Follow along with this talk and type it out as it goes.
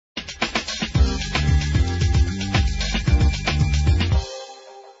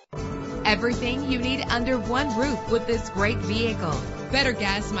Everything you need under one roof with this great vehicle. Better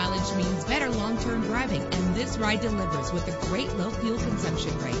gas mileage means better long-term driving, and this ride delivers with a great low fuel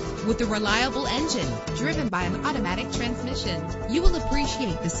consumption rate. With a reliable engine driven by an automatic transmission, you will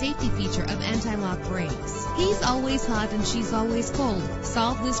appreciate the safety feature of anti-lock brakes. He's always hot and she's always cold.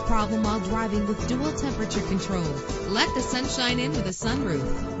 Solve this problem while driving with dual temperature control. Let the sunshine in with a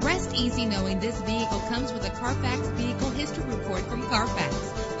sunroof. Rest easy knowing this vehicle comes with a Carfax Vehicle History Report from Carfax,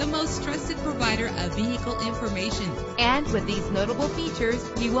 the most trusted provider of vehicle information. And with these notable features,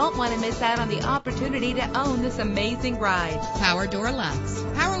 you won't want to miss out on the opportunity to own this amazing ride. Power door locks,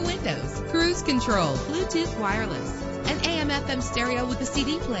 power windows, cruise control, Bluetooth wireless, an AM/FM stereo with a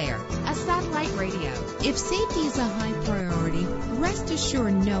CD player, a satellite radio. If safety is a high priority, rest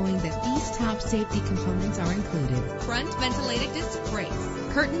assured knowing that these top safety components are included. Front ventilated disc brakes,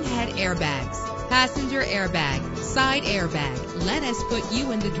 curtain head airbags, passenger airbag, side airbag. Let us put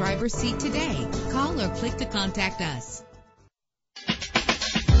you in the driver's seat today. Call or click to contact us.